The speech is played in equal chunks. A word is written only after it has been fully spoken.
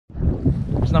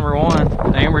There's number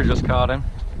one. Amber just caught him.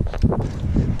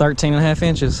 13.5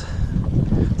 inches.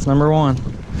 It's number one.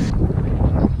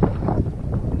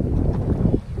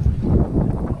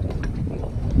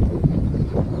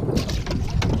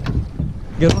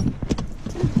 Good one?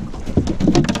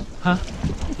 Huh?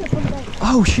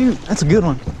 Oh shoot, that's a good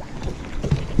one.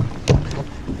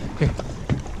 Here.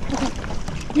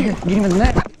 Here, get him in the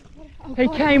net. Oh, he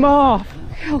came off.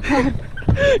 Oh God.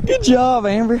 Good job,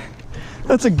 Amber.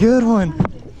 That's a good one.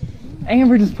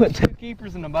 Amber just put 2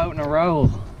 keepers in the boat in a row.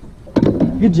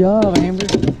 Good job, Amber.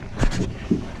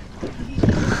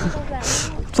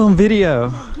 It's on video.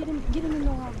 Get him in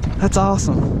the water. That's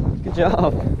awesome. Good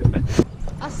job.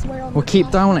 I swear We'll keep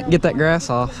throwing it, get that grass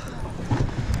off.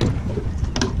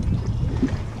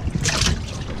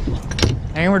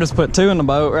 Amber just put 2 in the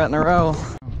boat right in a row.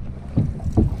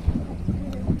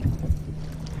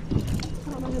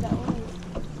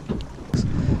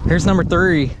 Here's number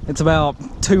 3. It's about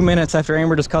 2 minutes after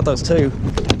Amber just caught those 2.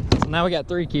 So now we got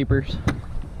 3 keepers.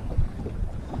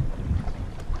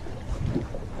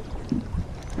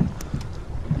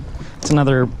 It's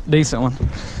another decent one.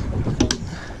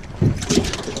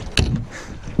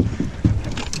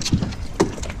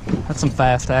 That's some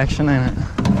fast action, ain't it?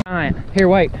 All right, here,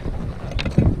 wait.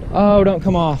 Oh, don't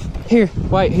come off. Here,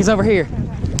 wait, he's over here.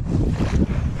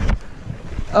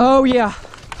 Oh, yeah.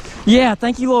 Yeah,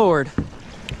 thank you, Lord.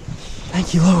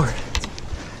 Thank you, Lord.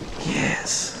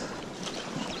 Yes.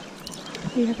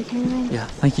 Do you have the camera? Yeah,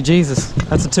 thank you, Jesus.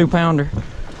 That's a 2-pounder.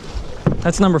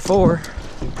 That's number 4.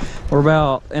 We're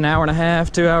about an hour and a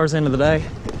half, 2 hours into the day.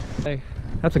 Hey,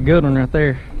 that's a good one right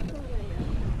there.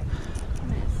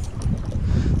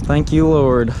 Thank you,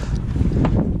 Lord.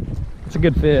 It's a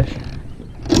good fish.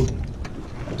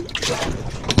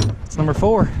 It's number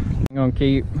 4. I'm gonna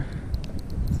keep.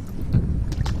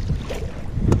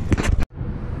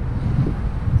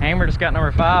 Amber just got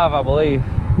number 5, I believe.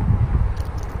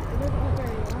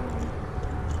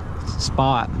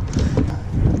 Spot.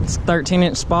 It's a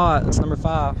 13-inch spot. It's number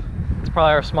 5. It's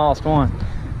probably our smallest one.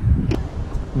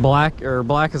 Black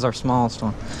is our smallest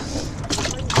one.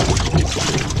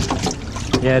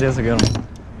 Yeah, it is a good one.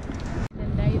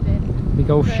 And David. Big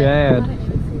old shad. I didn't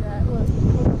even see that.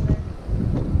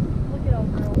 Look at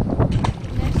old girl.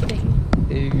 Nesting.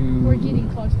 Ew. We're getting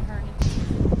close to her.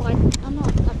 Like, I'm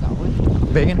not going.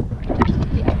 Big one?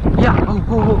 Yeah. Yeah.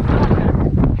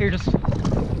 Oh. Here, just.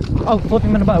 Oh, flip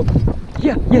him in the boat.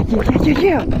 Yeah. Yes.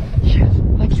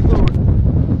 Thank you, Lord.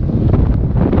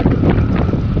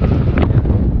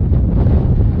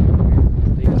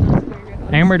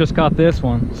 Amber just caught this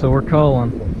one, so we're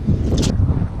calling.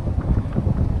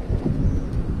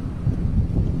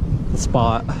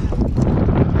 Spot.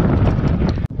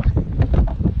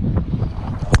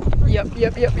 Yep.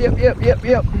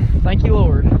 Thank you,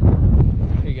 Lord.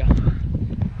 There you go.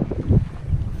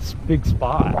 It's a big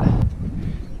spot.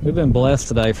 We've been blessed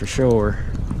today for sure.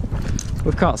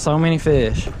 We've caught so many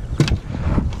fish.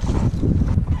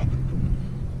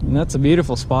 And that's a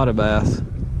beautiful spotted bass.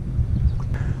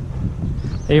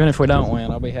 Even if we don't win,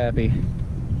 I'll be happy.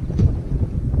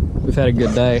 We've had a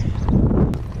good day.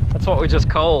 That's what we just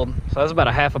culled. So that's about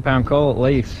a ½ pound cull at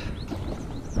least.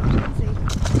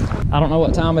 I don't know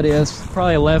what time it is.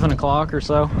 Probably 11 o'clock or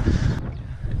so.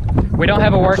 We don't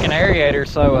have a working aerator,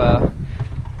 so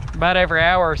about every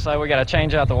hour or so we gotta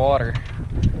change out the water.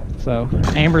 So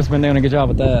Amber's been doing a good job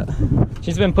with that.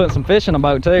 She's been putting some fish in the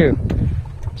boat too.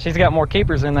 She's got more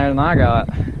keepers in there than I got.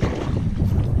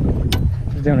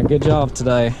 She's doing a good job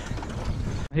today.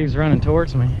 He's running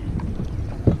towards me.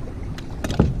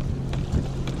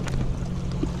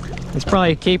 He's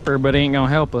probably a keeper, but he ain't gonna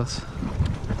help us.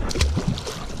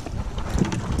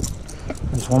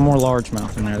 There's one more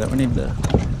largemouth in there that we need to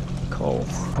cull.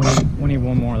 We need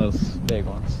one more of those big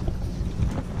ones.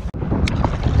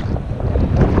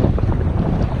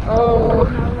 Oh!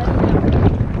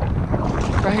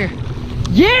 Right here.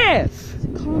 Yes!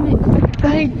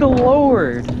 Thank the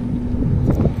Lord!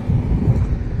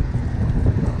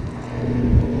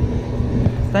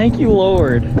 Thank you,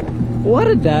 Lord. What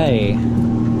a day.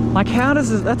 Like, how does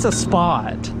this, that's a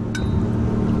spot.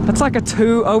 That's like a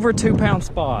over 2 pound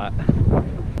spot.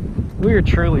 We are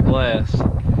truly blessed.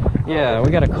 Yeah,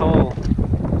 we got a cull.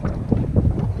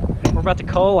 We're about to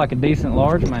cull like a decent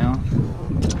largemouth.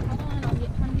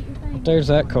 There's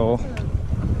that cull.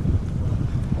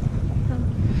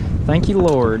 Thank you,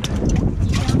 Lord.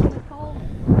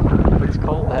 We just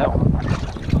culled that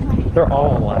one. They're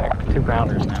all like 2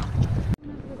 pounders now.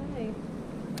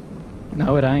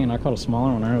 No, it ain't. I caught a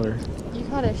smaller one earlier. You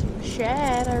caught a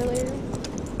shad earlier.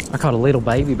 I caught a little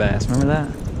baby bass. Remember that?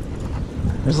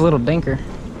 There's a little dinker.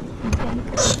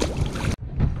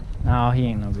 No, he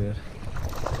ain't no good.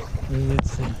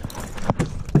 Let's see.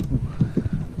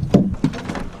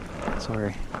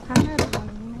 Sorry.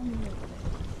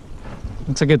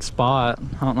 It's a good spot.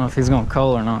 I don't know if he's gonna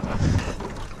cull or not.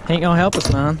 He ain't gonna help us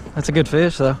none. That's a good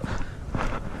fish though.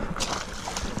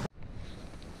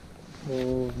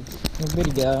 Oh, little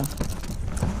bitty guy.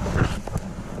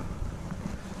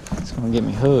 It's gonna get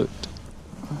me hooked.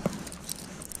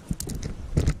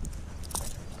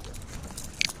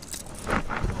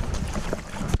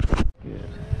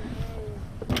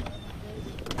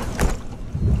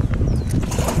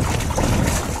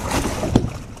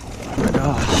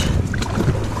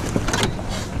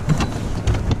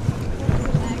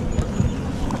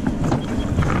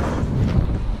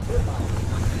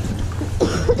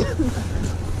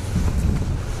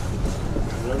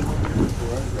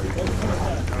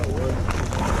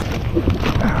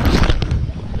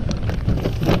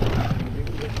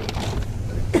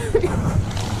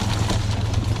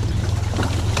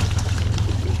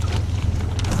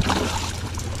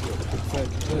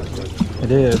 It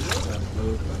is.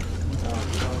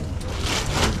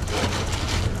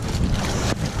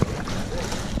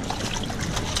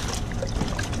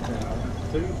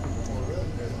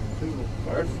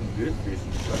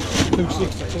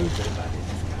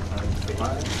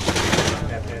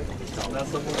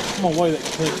 I'm gonna weigh that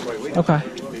fish. Okay.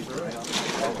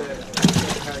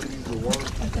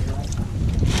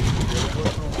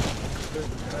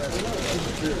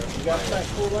 You got that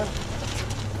full left?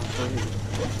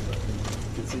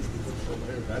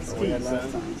 That's key,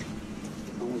 son.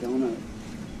 Only going up.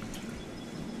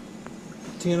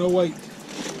 10:08.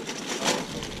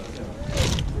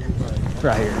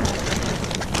 Right here.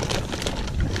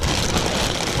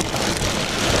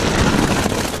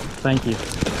 Thank you.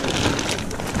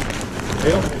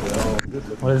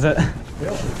 What is it?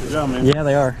 Good job, man. Yeah,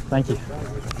 they are. Thank you.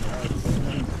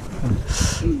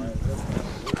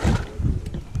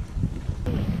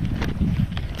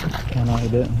 Oh, no, he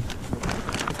didn't.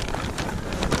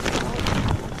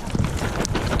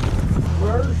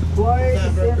 First place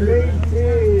MVP.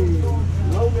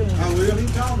 Logan. Oh, really? He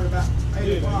told me about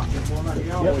 8 o'clock before I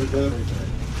get always do.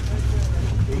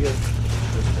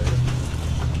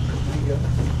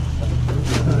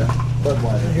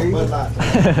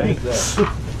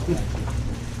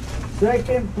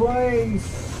 Second place.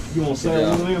 You want to say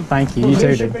William? Thank you. You too,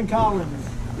 Bishop dude. and Collins.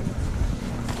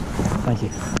 Thank you.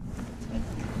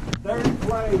 Third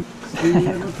place.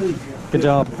 Good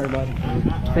job, everybody.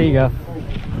 There you go.